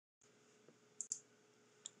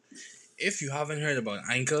If you haven't heard about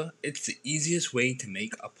Anchor, it's the easiest way to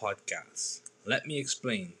make a podcast. Let me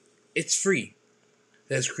explain. It's free.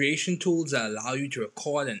 There's creation tools that allow you to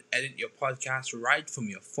record and edit your podcast right from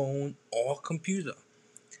your phone or computer.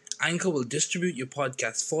 Anchor will distribute your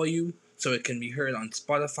podcast for you so it can be heard on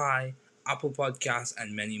Spotify, Apple Podcasts,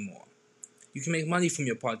 and many more. You can make money from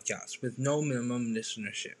your podcast with no minimum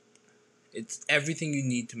listenership. It's everything you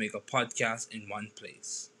need to make a podcast in one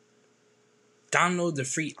place. Download the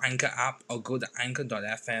free Anchor app or go to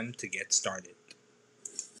anchor.fm to get started.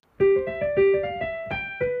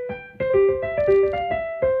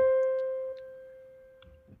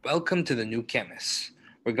 Welcome to the new Chemist.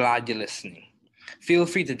 We're glad you're listening. Feel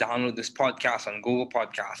free to download this podcast on Google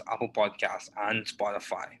Podcasts, Apple Podcasts, and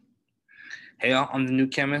Spotify. Here on the new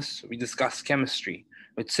Chemist, we discuss chemistry,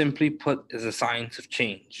 which simply put is the science of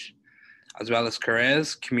change, as well as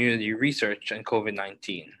careers, community research, and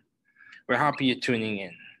COVID-19. We're happy you're tuning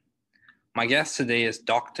in. My guest today is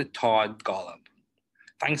Dr. Todd Golub.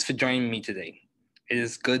 Thanks for joining me today. It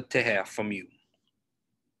is good to hear from you.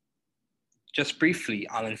 Just briefly,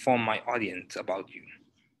 I'll inform my audience about you.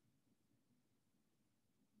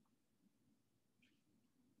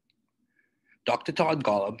 Dr. Todd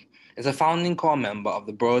Golub is a founding core member of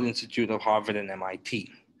the Broad Institute of Harvard and MIT,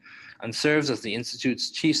 and serves as the Institute's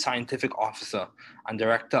Chief Scientific Officer and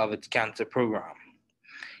Director of its Cancer Program.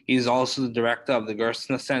 He is also the Director of the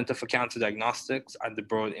Gerstner Center for Cancer Diagnostics at the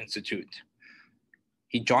Broad Institute.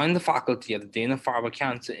 He joined the faculty of the Dana-Farber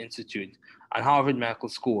Cancer Institute at Harvard Medical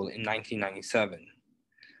School in 1997.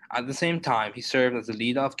 At the same time, he served as the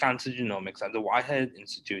leader of cancer genomics at the Whitehead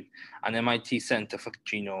Institute and MIT Center for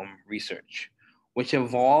Genome Research, which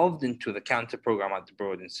evolved into the cancer program at the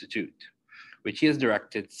Broad Institute, which he has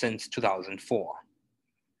directed since 2004.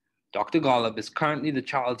 Dr. Golub is currently the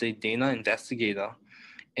Charles A. Dana Investigator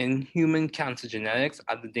in Human Cancer Genetics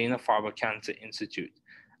at the Dana-Farber Cancer Institute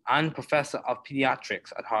and Professor of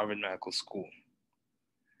Pediatrics at Harvard Medical School.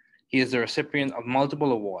 He is the recipient of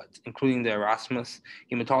multiple awards, including the Erasmus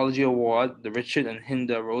Hematology Award, the Richard and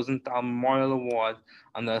Hinda Rosenthal Memorial Award,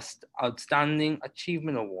 and the Outstanding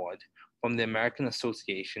Achievement Award from the American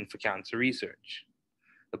Association for Cancer Research,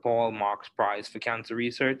 the Paul Marks Prize for Cancer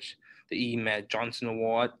Research, the E. Med Johnson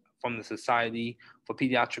Award from the Society for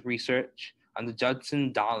Pediatric Research, and the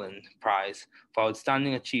Judson Darland Prize for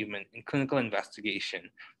Outstanding Achievement in Clinical Investigation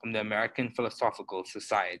from the American Philosophical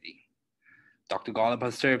Society. Dr. Golub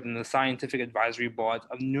has served in the scientific advisory board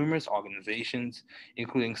of numerous organizations,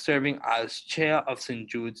 including serving as chair of St.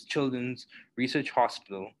 Jude's Children's Research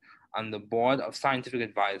Hospital and the board of scientific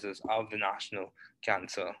advisors of the National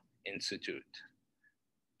Cancer Institute.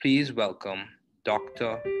 Please welcome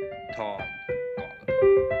Dr. Todd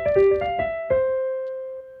Golub.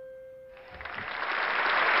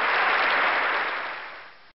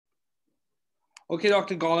 Okay,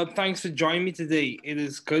 Dr. Golub, thanks for joining me today. It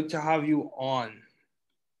is good to have you on.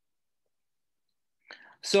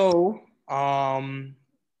 So,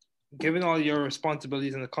 given all your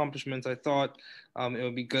responsibilities and accomplishments, I thought it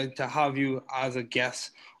would be good to have you as a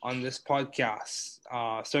guest on this podcast,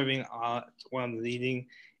 serving at one of the leading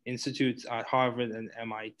institutes at Harvard and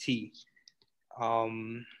MIT.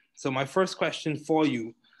 So my first question for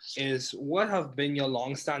you is, what have been your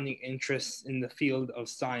longstanding interests in the field of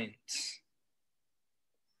science?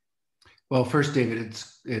 Well, first, David,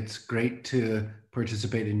 it's great to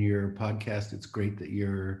participate in your podcast. It's great that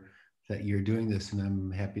you're doing this, and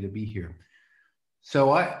I'm happy to be here.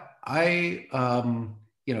 So I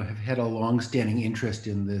have had a longstanding interest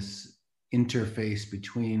in this interface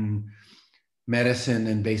between medicine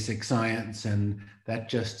and basic science, and that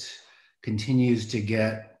just continues to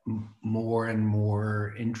get more and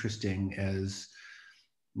more interesting as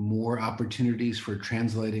more opportunities for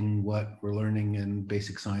translating what we're learning in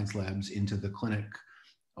basic science labs into the clinic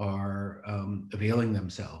are availing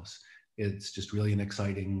themselves. It's just really an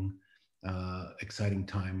exciting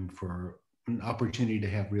time for an opportunity to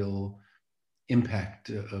have real impact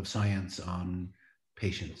of science on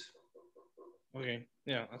patients. Okay,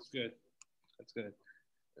 yeah, that's good. That's good.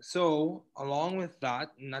 So, along with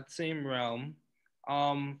that, in that same realm,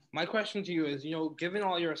 my question to you is, given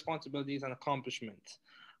all your responsibilities and accomplishments,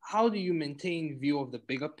 how do you maintain view of the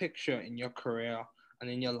bigger picture in your career and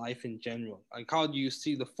in your life in general? Like, how do you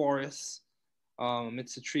see the forests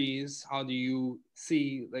amidst the trees? How do you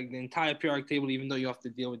see the entire periodic table, even though you have to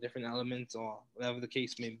deal with different elements or whatever the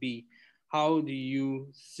case may be? How do you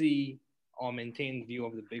see or maintain view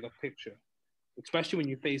of the bigger picture, especially when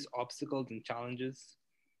you face obstacles and challenges?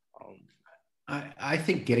 I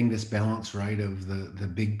think getting this balance right of the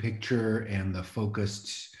big picture and the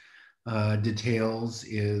focused details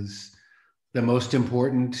is the most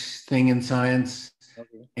important thing in science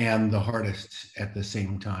Okay. and the hardest at the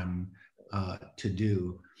same time to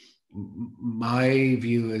do. My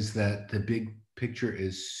view is that the big picture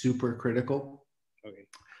is super critical, Okay.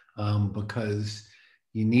 because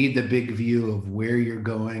you need the big view of where you're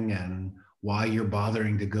going and why you're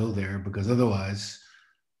bothering to go there, because otherwise,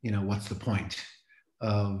 what's the point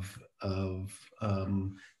of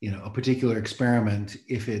a particular experiment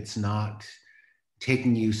if it's not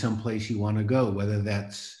taking you someplace you want to go, whether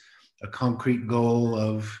that's a concrete goal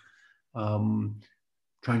of um,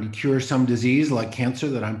 trying to cure some disease like cancer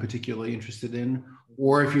that I'm particularly interested in,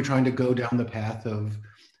 or if you're trying to go down the path of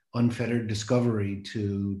unfettered discovery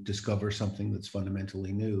to discover something that's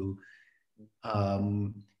fundamentally new.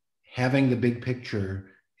 Um, Having the big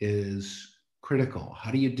picture is critical. How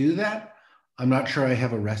do you do that? I'm not sure I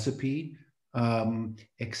have a recipe,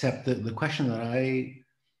 except that the question that I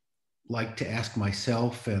like to ask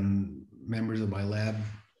myself and members of my lab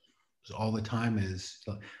all the time is,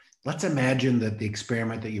 let's imagine that the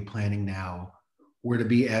experiment that you're planning now were to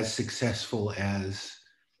be as successful as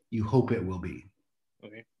you hope it will be.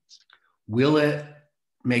 Okay. Will it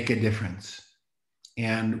make a difference?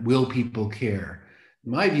 And will people care?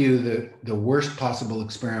 In my view, the worst possible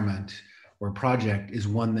experiment or project is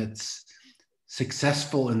one that's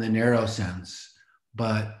successful in the narrow sense,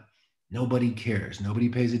 but nobody cares. Nobody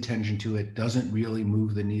pays attention to it, doesn't really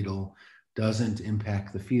move the needle, doesn't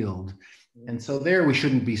impact the field. And so there we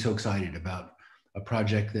shouldn't be so excited about a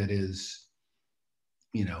project that is,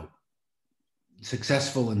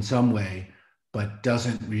 successful in some way, but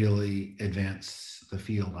doesn't really advance the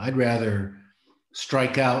field. I'd rather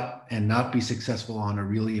strike out and not be successful on a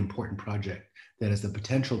really important project that has the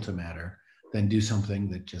potential to matter than do something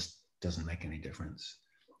that just doesn't make any difference.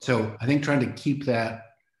 So I think trying to keep that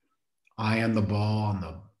eye on the ball on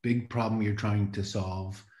the big problem you're trying to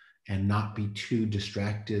solve and not be too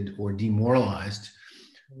distracted or demoralized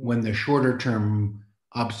when the shorter term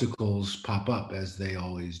obstacles pop up, as they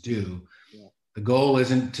always do. Yeah. The goal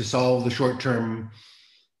isn't to solve the short term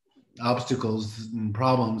obstacles and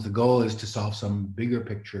problems. The goal is to solve some bigger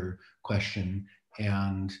picture question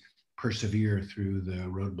and persevere through the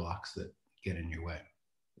roadblocks that get in your way.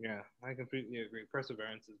 Yeah, I completely agree.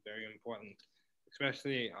 Perseverance is very important,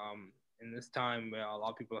 especially in this time where a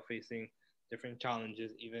lot of people are facing different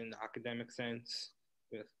challenges, even in the academic sense,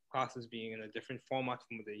 with classes being in a different format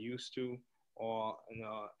from what they're used to, or in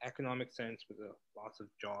the economic sense with the loss of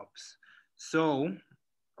jobs. So,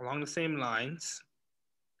 along the same lines,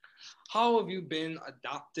 how have you been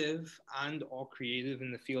adaptive and or creative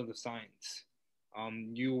in the field of science?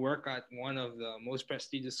 You work at one of the most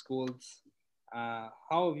prestigious schools.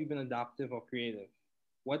 How have you been adaptive or creative?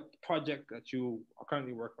 What project that you are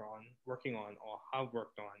currently working on, or have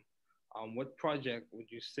worked on? What project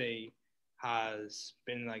would you say has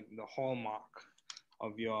been like the hallmark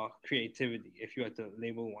of your creativity, if you had to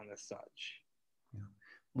label one as such? Yeah.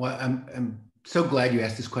 Well, I'm so glad you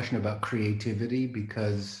asked this question about creativity,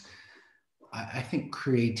 because I think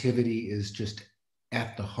creativity is just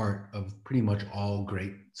at the heart of pretty much all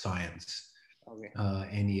great science, Okay.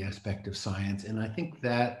 any aspect of science. And I think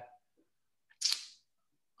that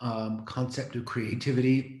concept of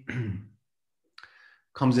creativity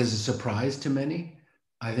comes as a surprise to many.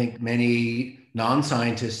 I think many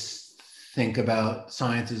non-scientists think about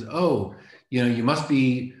science as, oh, you must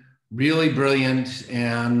be really brilliant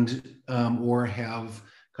and or have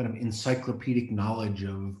kind of encyclopedic knowledge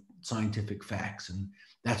of scientific facts, and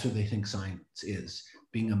that's what they think science is: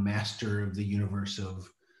 being a master of the universe of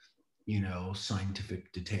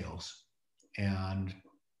scientific details. And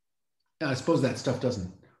I suppose that stuff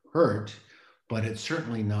doesn't hurt, but it's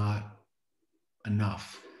certainly not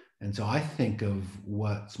enough. And so I think of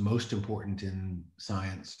what's most important in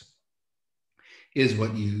science is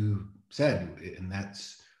what you said, and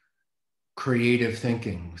that's creative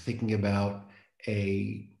thinking, thinking about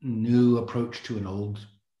a new approach to an old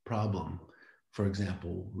problem. For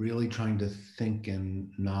example, really trying to think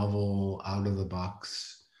in novel, out of the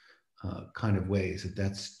box kind of ways.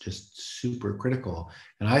 That's just super critical.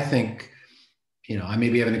 And I think, I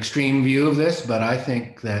maybe have an extreme view of this, but I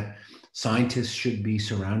think that scientists should be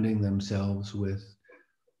surrounding themselves with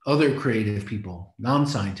other creative people,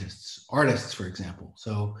 non-scientists, artists, for example.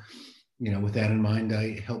 So, with that in mind,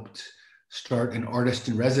 I helped start an artist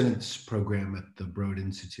in residence program at the Broad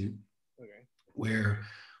Institute, Okay. where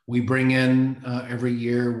we bring in every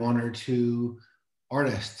year one or two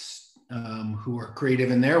artists who are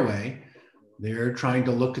creative in their way. They're trying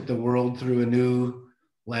to look at the world through a new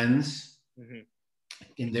lens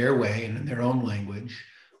in their way and in their own language.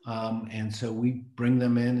 And so we bring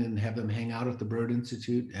them in and have them hang out at the Broad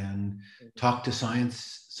Institute and talk to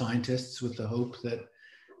scientists with the hope that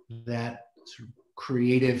that sort of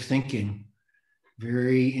creative thinking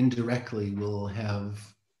very indirectly will have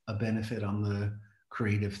a benefit on the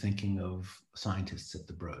creative thinking of scientists at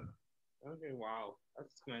the Broad. Okay, wow,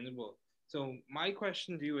 that's commendable. So my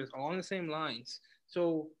question to you is along the same lines.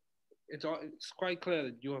 So it's quite clear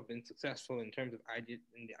that you have been successful in terms of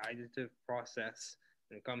in the additive process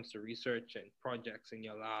when it comes to research and projects in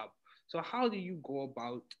your lab. So how do you go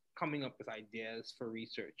about coming up with ideas for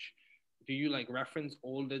research? Do you like reference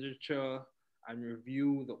old literature and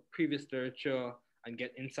review the previous literature and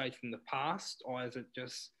get insight from the past, or is it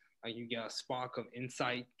just like you get a spark of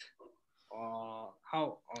insight or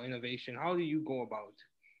innovation? How do you go about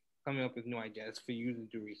coming up with new ideas for you to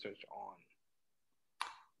do research on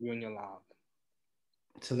you in your lab?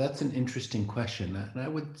 So that's an interesting question, and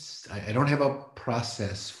I don't have a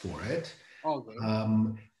process for it. Okay.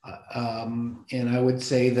 And I would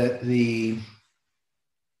say that the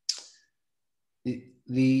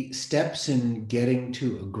steps in getting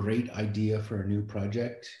to a great idea for a new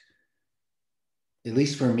project, at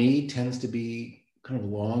least for me, tends to be kind of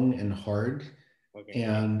long and hard,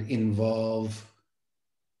 and involve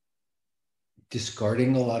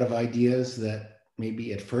discarding a lot of ideas that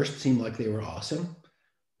maybe at first seemed like they were awesome,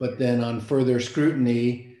 but then on further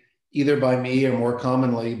scrutiny, either by me or more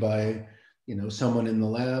commonly by someone in the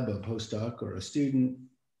lab, a postdoc or a student,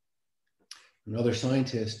 and other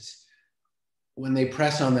scientists, when they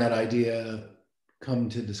press on that idea, come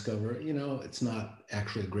to discover, it's not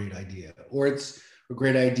actually a great idea, or it's a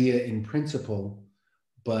great idea in principle,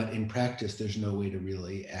 but in practice, there's no way to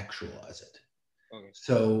really actualize it. Okay.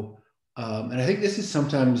 So, and I think this is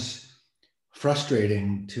sometimes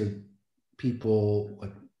frustrating to people,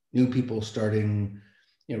 like new people starting,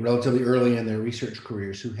 relatively early in their research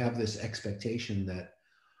careers, who have this expectation that,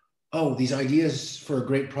 oh, these ideas for a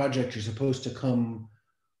great project are supposed to come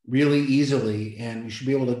really easily, and you should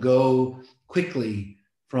be able to go quickly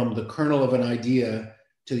from the kernel of an idea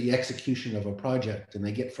to the execution of a project. And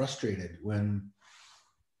they get frustrated when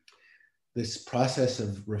this process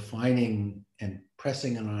of refining and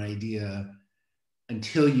pressing on an idea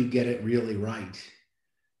until you get it really right,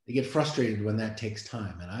 they get frustrated when that takes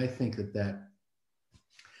time. And I think that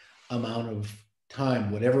amount of time,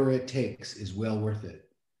 whatever it takes, is well worth it.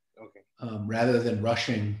 Okay. Rather than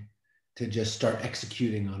rushing to just start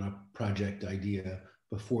executing on a project idea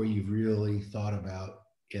before you've really thought about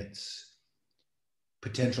its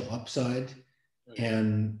potential upside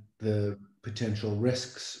and the potential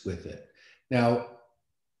risks with it. Now,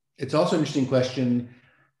 it's also an interesting question,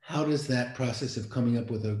 how does that process of coming up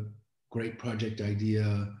with a great project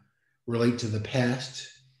idea relate to the past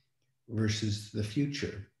versus the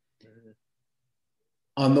future?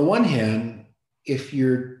 On the one hand, if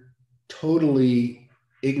you're totally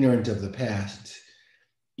ignorant of the past,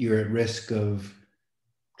 you're at risk of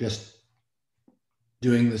just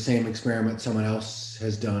doing the same experiment someone else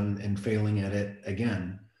has done and failing at it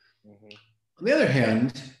again. Mm-hmm. On the other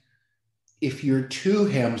hand, if you're too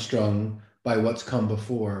hamstrung by what's come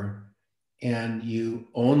before and you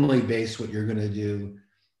only base what you're going to do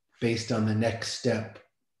based on the next step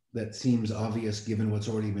that seems obvious given what's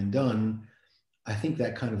already been done, I think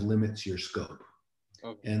that kind of limits your scope.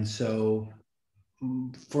 Okay. And so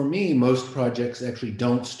for me, most projects actually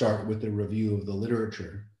don't start with a review of the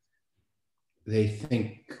literature. They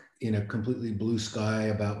think in a completely blue sky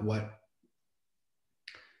about what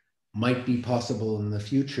might be possible in the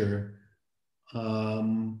future,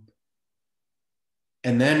 and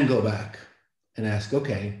then go back and ask,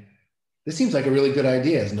 okay, this seems like a really good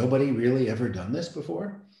idea. Has nobody really ever done this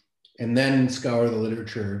before? And then scour the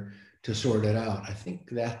literature to sort it out. I think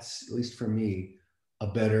that's, at least for me, a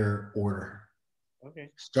better order. Okay.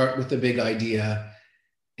 Start with the big idea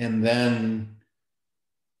and then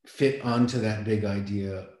fit onto that big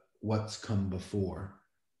idea what's come before,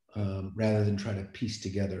 rather than try to piece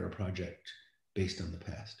together a project based on the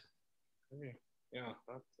past. Okay. Yeah,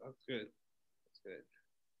 that's good. That's good.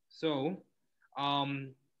 So,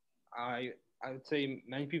 I would say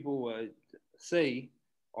many people would say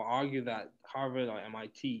or argue that Harvard or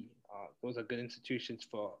MIT, those are good institutions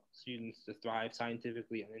for students to thrive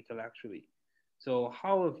scientifically and intellectually. So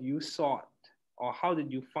how have you sought, or how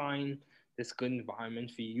did you find this good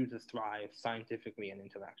environment for you to thrive scientifically and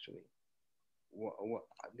intellectually? What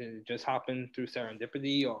did it just happen through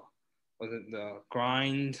serendipity, or was it the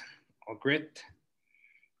grind or grit?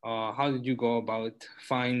 How did you go about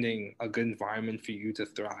finding a good environment for you to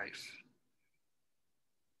thrive?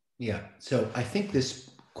 Yeah, so I think this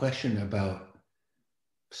question about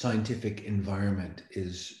scientific environment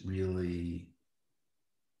is really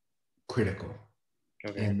critical,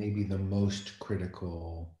 Okay. and maybe the most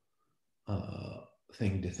critical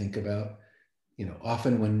thing to think about.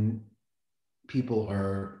 Often when people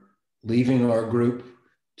are leaving our group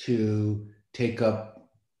to take up,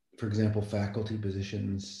 for example, faculty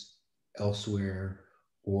positions elsewhere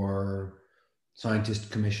or scientist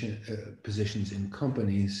commission positions in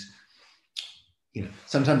companies,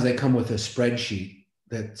 sometimes they come with a spreadsheet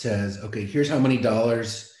that says, okay, here's how many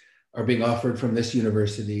dollars are being offered from this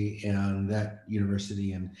university and that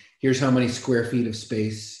university, and here's how many square feet of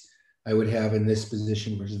space I would have in this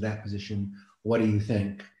position versus that position. What do you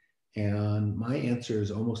think? And my answer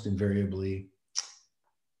is almost invariably,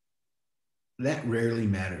 that rarely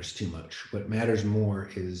matters too much. What matters more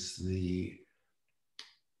is the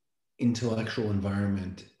intellectual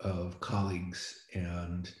environment of colleagues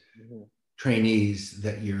and trainees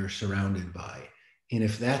that you're surrounded by. And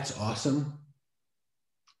if that's awesome,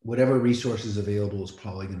 whatever resources available is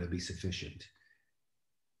probably going to be sufficient.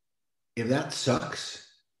 If that sucks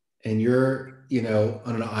and you're,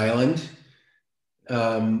 on an island,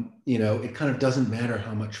 it kind of doesn't matter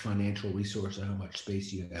how much financial resource or how much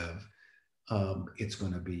space you have. It's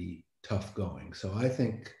going to be tough going. So I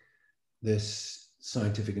think this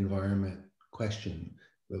scientific environment question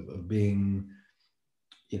of being,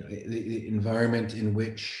 the environment in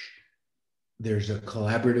which there's a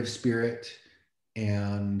collaborative spirit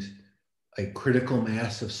and a critical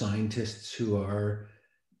mass of scientists who are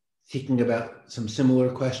thinking about some similar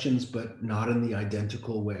questions, but not in the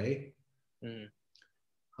identical way.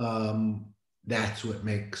 That's what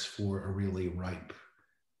makes for a really ripe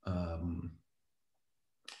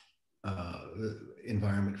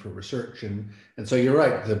environment for research. And so you're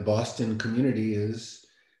right, the Boston community is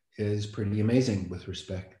pretty amazing with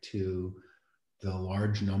respect to the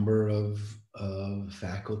large number of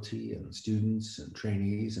faculty and students and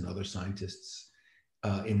trainees and other scientists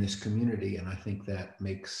in this community. And I think that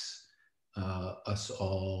makes us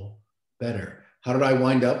all better. How did I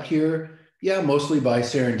wind up here? Yeah, mostly by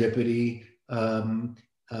serendipity, but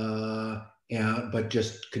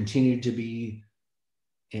just continue to be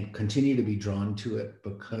drawn to it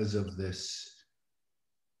because of this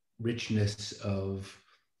richness of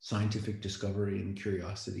scientific discovery and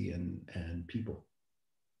curiosity and people.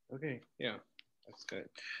 Okay, yeah, that's good.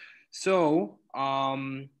 So,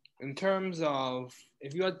 in terms of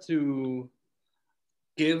if you had to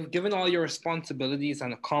given all your responsibilities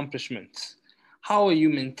and accomplishments, how are you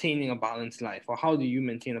maintaining a balanced life, or how do you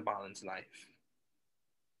maintain a balanced life?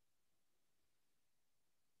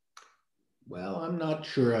 Well, I'm not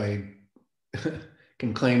sure I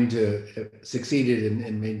can claim to have succeeded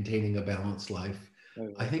in maintaining a balanced life.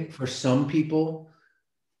 Okay. I think for some people,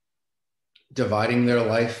 dividing their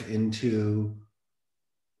life into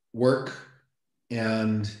work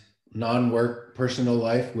and non-work personal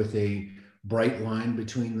life with a bright line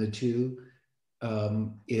between the two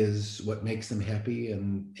is what makes them happy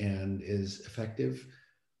and is effective.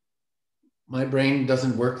 My brain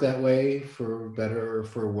doesn't work that way, for better or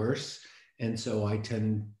for worse. And so I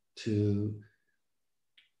tend to,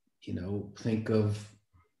 think of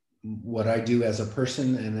what I do as a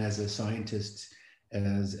person and as a scientist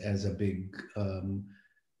as a big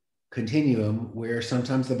continuum where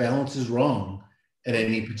sometimes the balance is wrong at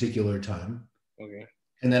any particular time. Okay.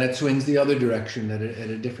 And then it swings the other direction at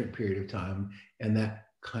a different period of time. And that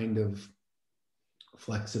kind of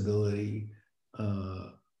flexibility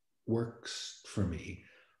works for me.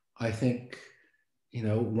 I think,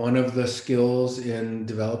 one of the skills in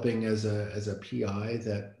developing as a PI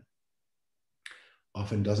that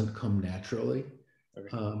often doesn't come naturally,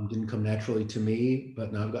 didn't come naturally to me,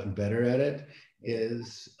 but now I've gotten better at it,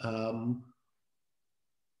 is how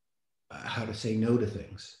to say no to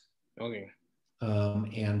things. Okay.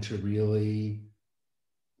 And to really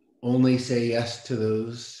only say yes to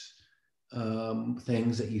those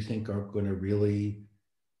things that you think are going to really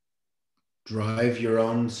drive your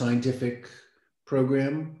own scientific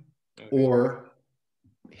program, or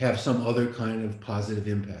have some other kind of positive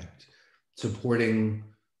impact, supporting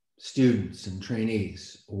students and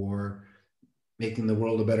trainees, or making the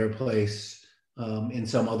world a better place in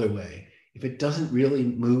some other way. If it doesn't really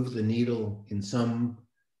move the needle in some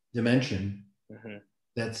dimension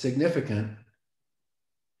that's significant,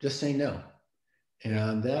 just say no.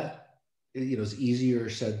 And that, is easier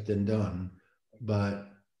said than done, but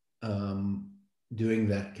doing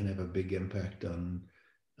that can have a big impact on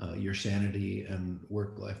your sanity and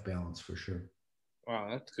work-life balance for sure. Wow,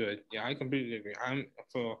 that's good. Yeah, I completely agree.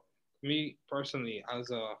 For me personally,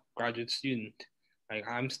 as a graduate student, like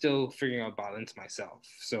I'm still figuring out balance myself.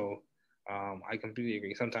 So I completely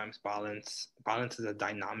agree. Sometimes balance is a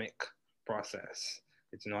dynamic process.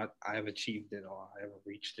 It's not I have achieved it or I have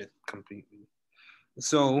reached it completely.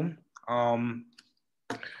 So, um,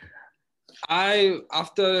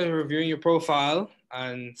 after reviewing your profile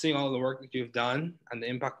and seeing all the work that you've done and the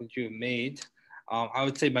impact that you've made, I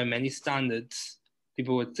would say by many standards,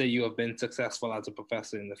 people would say you have been successful as a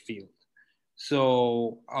professor in the field.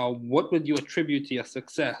 So, what would you attribute to your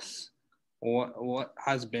success? What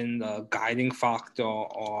has been the guiding factor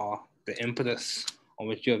or the impetus on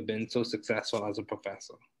which you have been so successful as a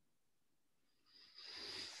professor?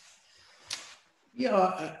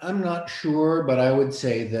 Yeah, I'm not sure, but I would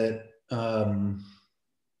say that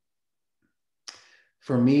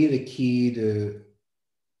for me, the key to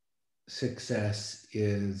success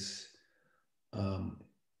is um,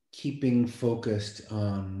 keeping focused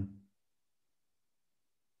on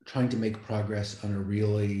trying to make progress on a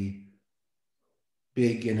really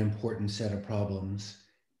big and important set of problems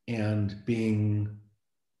and being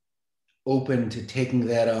open to taking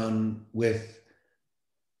that on with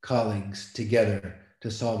colleagues together to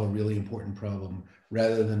solve a really important problem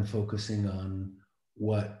rather than focusing on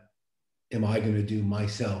what am I going to do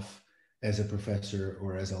myself as a professor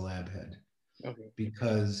or as a lab head. Okay.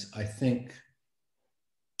 Because I think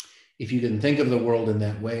if you can think of the world in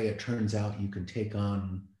that way, it turns out you can take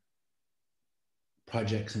on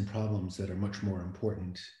projects and problems that are much more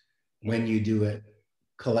important when you do it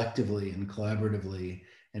collectively and collaboratively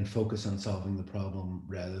and focus on solving the problem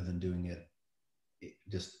rather than doing it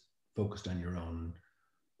just focused on your own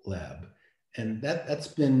lab. And that's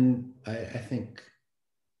been, I think,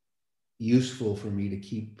 useful for me to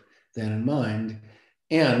keep that in mind.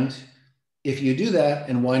 And if you do that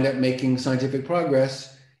and wind up making scientific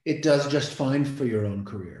progress, it does just fine for your own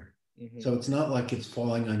career. Mm-hmm. So it's not like it's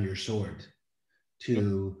falling on your sword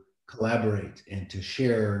to collaborate and to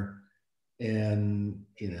share in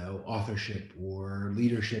authorship or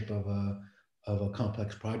leadership of a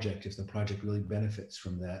complex project if the project really benefits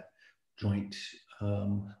from that joint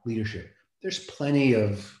leadership. There's plenty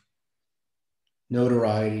of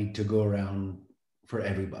notoriety to go around for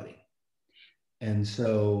everybody. And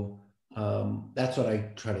so that's what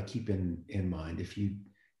I try to keep in mind. If you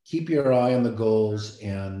keep your eye on the goals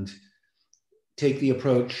and take the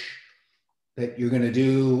approach that you're going to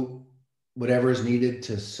do whatever is needed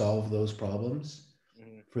to solve those problems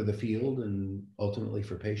for the field and ultimately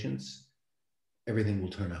for patients, everything will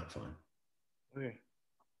turn out fine. Okay.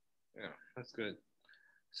 Yeah, that's good.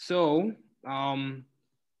 So,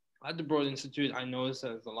 at the Broad Institute, I noticed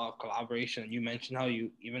there's a lot of collaboration. You mentioned how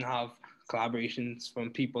you even have collaborations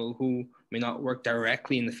from people who may not work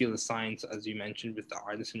directly in the field of science, as you mentioned with the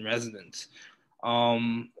artists in residence.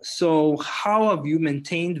 So how have you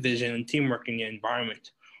maintained vision and teamwork in your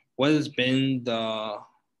environment? What has been how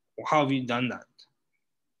have you done that?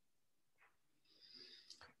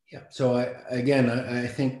 Yeah. So I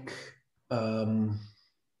think um,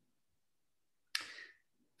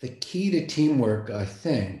 the key to teamwork, I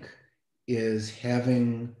think, is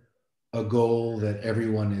having a goal that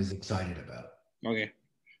everyone is excited about. Okay.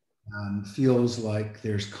 Feels like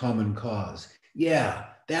there's common cause. Yeah,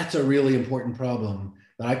 that's a really important problem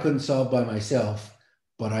that I couldn't solve by myself,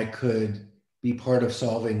 but I could be part of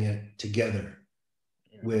solving it together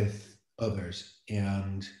with others.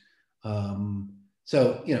 And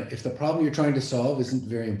so, if the problem you're trying to solve isn't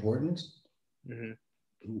very important,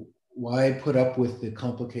 why put up with the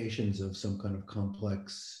complications of some kind of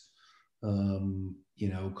complex,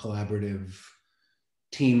 collaborative,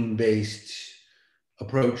 team-based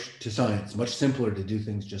approach to science? Much simpler to do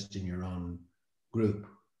things just in your own group.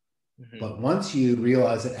 But once you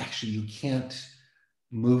realize that actually you can't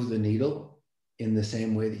move the needle in the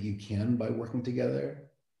same way that you can by working together,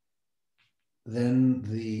 then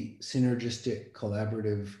the synergistic,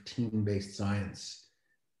 collaborative, team-based science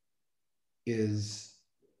is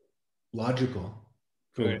logical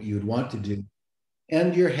for what you would want to do.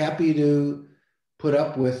 And you're happy to put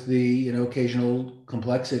up with the occasional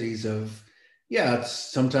complexities of, it's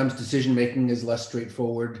sometimes decision making is less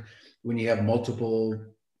straightforward when you have multiple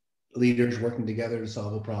leaders working together to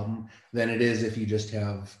solve a problem than it is if you just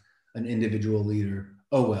have an individual leader.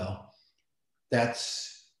 Oh, well,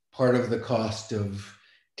 that's part of the cost of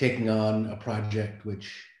taking on a project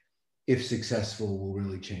which, if successful, will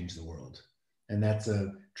really change the world. And that's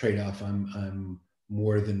a trade-off I'm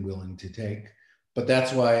more than willing to take. But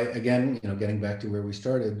that's why, again, getting back to where we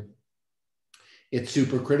started, it's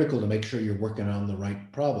super critical to make sure you're working on the right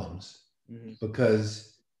problems.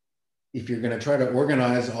 Because if you're going to try to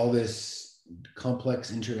organize all this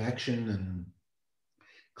complex interaction and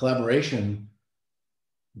collaboration,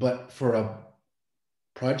 but for a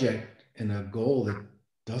project in a goal that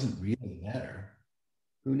doesn't really matter,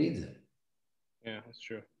 who needs it? Yeah, that's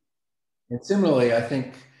true. And similarly, I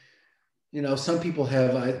think, some people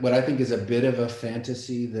have what I think is a bit of a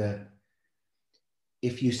fantasy that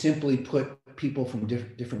if you simply put people from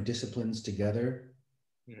different disciplines together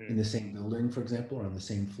in the same building, for example, or on the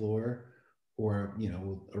same floor, or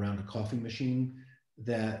around a coffee machine,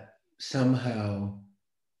 that somehow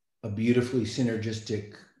a beautifully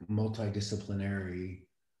synergistic, multidisciplinary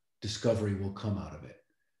discovery will come out of it.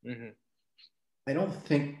 Mm-hmm. I don't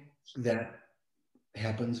think that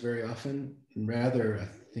happens very often. And rather, I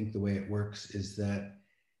think the way it works is that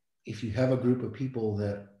if you have a group of people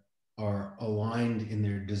that are aligned in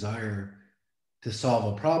their desire to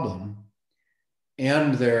solve a problem,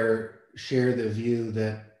 and they share the view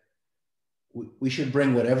that we should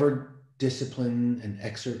bring whatever discipline and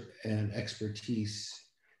expertise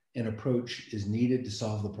and approach is needed to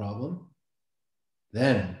solve the problem,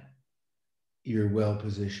 then you're well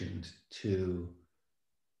positioned to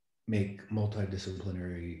make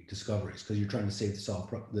multidisciplinary discoveries, because you're trying to solve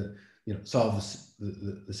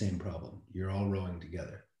the same problem. You're all rowing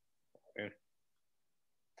together. Okay.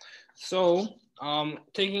 So,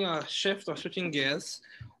 taking a shift or switching gears,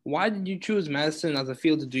 why did you choose medicine as a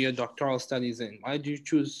field to do your doctoral studies in? Why did you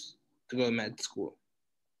choose to go to med school?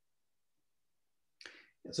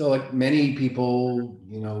 So, like many people,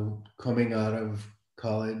 coming out of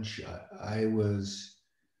college, I was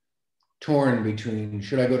torn between,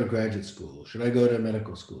 should I go to graduate school? Should I go to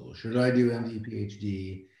medical school? Should I do MD,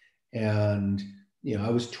 PhD? And, I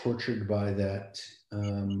was tortured by that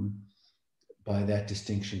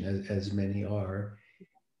distinction, as many are.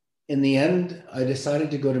 In the end, I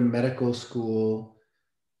decided to go to medical school,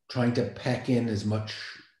 trying to pack in as much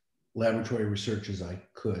laboratory research as I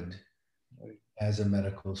could as a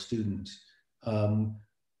medical student,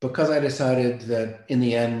 because I decided that in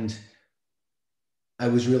the end, I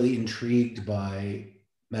was really intrigued by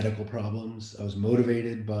medical problems. I was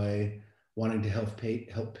motivated by wanting to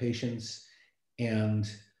help patients, and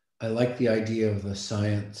I like the idea of the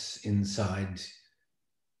science inside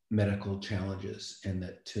medical challenges, and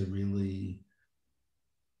that to really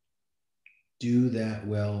do that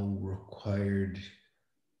well required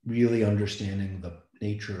really understanding the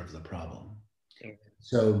nature of the problem. Okay.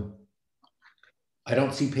 So I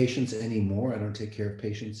don't see patients anymore. I don't take care of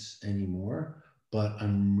patients anymore, but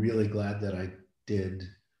I'm really glad that I did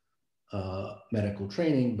medical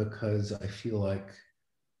training, because I feel like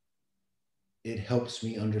it helps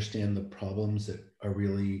me understand the problems that are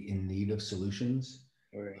really in need of solutions.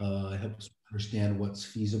 Right. It helps me understand what's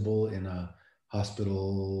feasible in a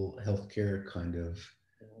hospital healthcare kind of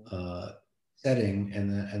setting,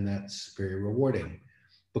 and that's very rewarding.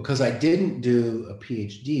 Because I didn't do a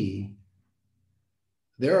PhD,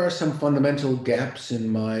 there are some fundamental gaps in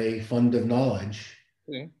my fund of knowledge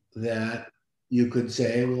that you could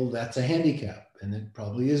say, well, that's a handicap, and it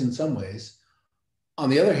probably is in some ways. On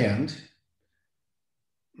the other hand,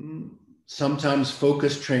 sometimes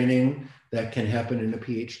focus training that can happen in a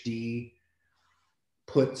PhD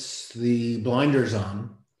puts the blinders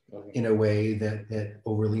on in a way that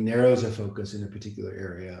overly narrows a focus in a particular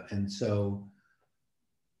area. And so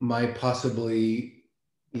my possibly,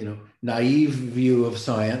 naive view of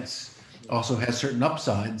science also has certain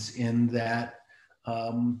upsides in that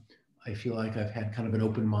I feel like I've had kind of an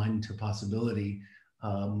open mind to possibility,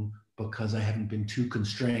 because I haven't been too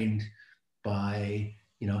constrained by,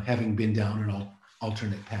 having been down an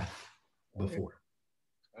alternate path before.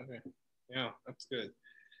 Okay. Yeah, that's good.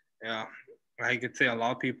 Yeah, I could say a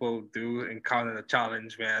lot of people do encounter the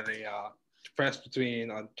challenge where they are pressed between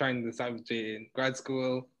or trying to decide between grad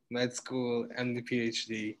school, med school, and the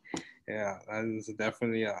PhD. Yeah, that is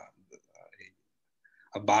definitely a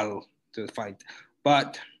battle to fight.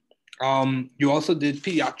 But you also did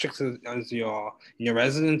pediatrics as your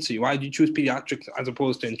residency. Why did you choose pediatrics as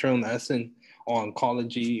opposed to internal medicine or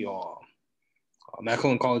oncology or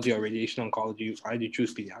medical oncology or radiation oncology? Why did you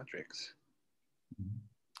choose pediatrics?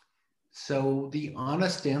 So the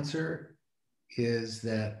honest answer is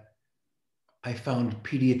that I found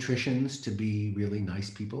pediatricians to be really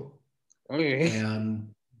nice people. Okay.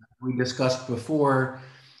 And we discussed before,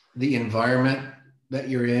 the environment that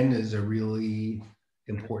you're in is a really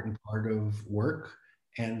important part of work.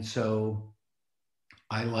 And so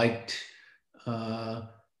I liked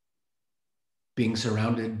being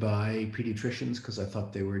surrounded by pediatricians, because I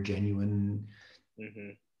thought they were genuine,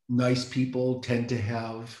 nice people, tend to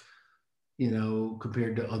have,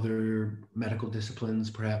 compared to other medical disciplines,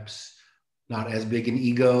 perhaps not as big an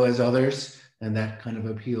ego as others. And that kind of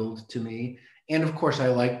appealed to me. And of course, I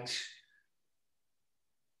liked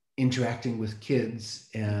interacting with kids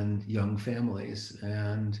and young families.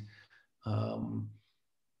 And, um,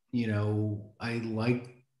 I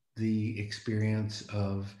like the experience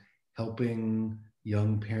of helping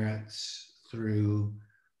young parents through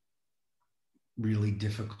really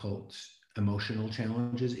difficult emotional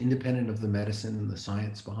challenges, independent of the medicine and the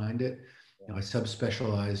science behind it. I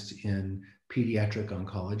subspecialized in pediatric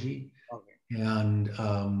oncology. Okay. And,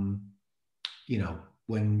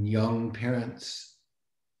 when young parents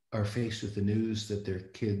are faced with the news that their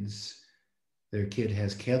kid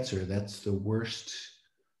has cancer, that's the worst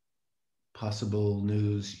possible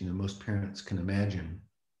news, most parents can imagine.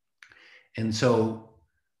 And so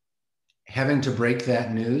having to break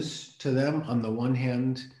that news to them, on the one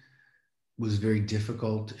hand, was very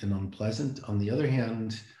difficult and unpleasant. On the other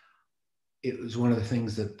hand, it was one of the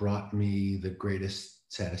things that brought me the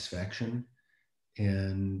greatest satisfaction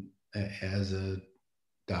and as a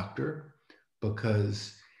doctor,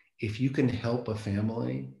 because if you can help a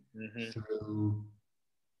family through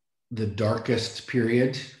the darkest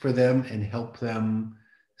period for them and help them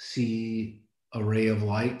see a ray of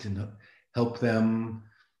light and help them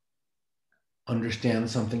understand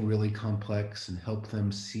something really complex and help them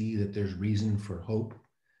see that there's reason for hope,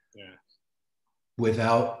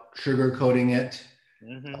 without sugarcoating it,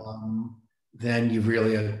 then you've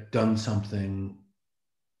really done something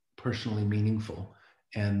personally meaningful.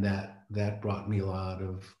 And that brought me a lot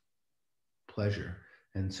of pleasure.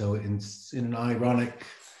 And so in an ironic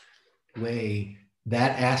way,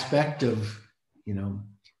 that aspect of,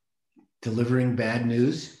 delivering bad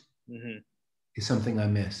news is something I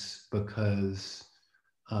miss, because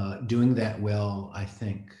doing that well, I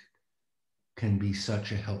think, can be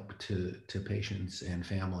such a help to patients and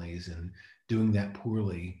families, and doing that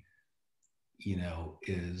poorly,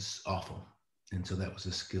 is awful. And so that was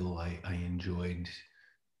a skill I enjoyed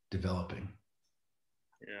developing.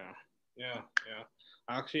 Yeah.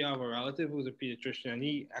 I actually have a relative who's a pediatrician, and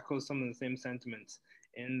he echoes some of the same sentiments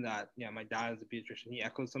in that, my dad is a pediatrician. He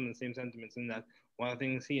echoes some of the same sentiments in that one of the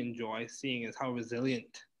things he enjoys seeing is how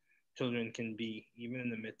resilient children can be, even in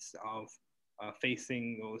the midst of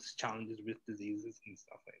facing those challenges with diseases and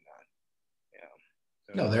stuff like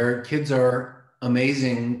that. No, their kids are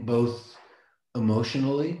amazing, both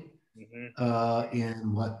emotionally,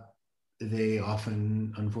 in what they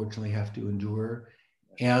often, unfortunately, have to endure,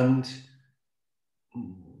 and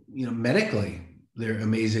medically, they're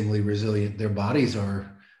amazingly resilient. Their bodies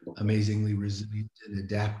are amazingly resilient and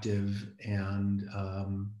adaptive, and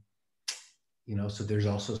so there's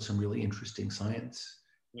also some really interesting science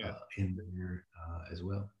in there as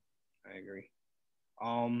well. I agree.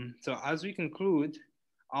 So as we conclude,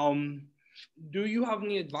 do you have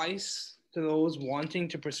any advice to those wanting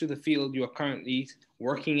to pursue the field you are currently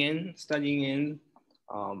working in, studying in,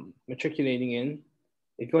 matriculating in?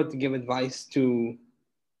 If you had to give advice to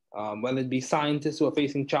whether it be scientists who are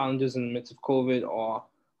facing challenges in the midst of COVID, or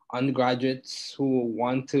undergraduates who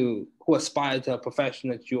aspire to a profession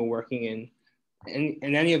that you're working in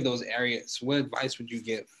any of those areas, what advice would you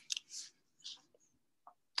give?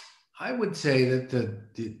 I would say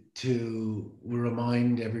that to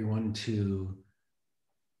remind everyone to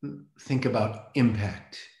think about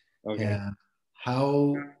impact. And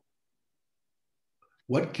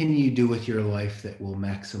what can you do with your life that will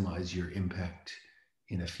maximize your impact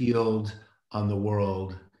in a field, on the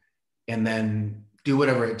world, and then do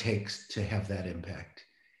whatever it takes to have that impact.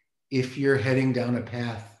 If you're heading down a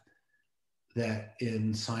path that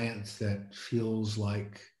in science that feels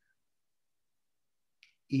like,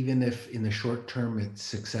 even if in the short term it's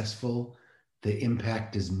successful, the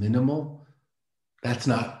impact is minimal, that's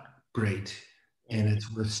not great. And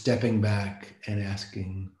it's worth stepping back and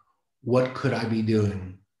asking, what could I be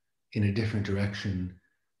doing in a different direction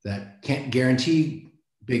that can't guarantee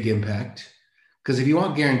big impact? Because if you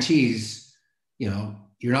want guarantees,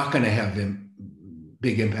 you're not going to have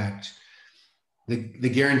big impact. The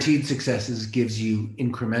guaranteed successes gives you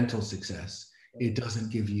incremental success. It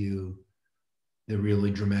doesn't give you the really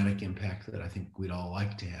dramatic impact that I think we'd all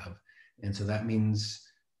like to have. And so that means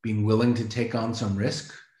being willing to take on some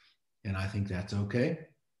risk. And I think that's okay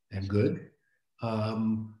and good.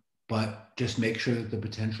 But just make sure that the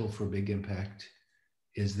potential for big impact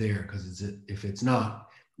is there, because if it's not,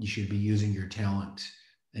 you should be using your talent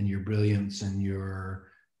and your brilliance and your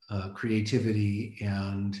creativity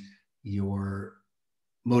and your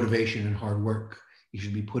motivation and hard work. You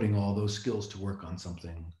should be putting all those skills to work on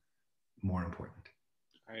something more important.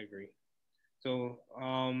 I agree. So,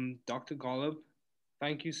 Dr. Golub,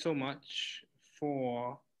 thank you so much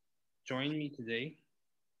for joining me today.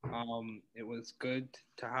 It was good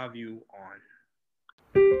to have you on.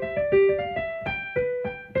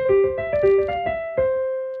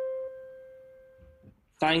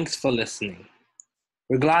 Thanks for listening.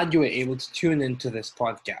 We're glad you were able to tune into this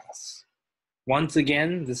podcast. Once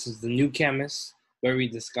again, this is the New Chemist, where we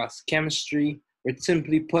discuss chemistry, which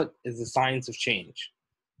simply put is the science of change,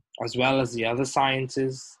 as well as the other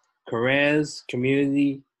sciences, careers,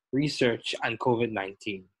 community, research, and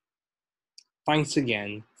COVID-19. Thanks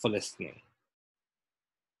again for listening.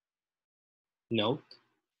 Note,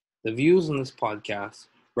 the views on this podcast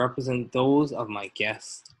represent those of my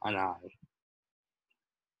guests and I.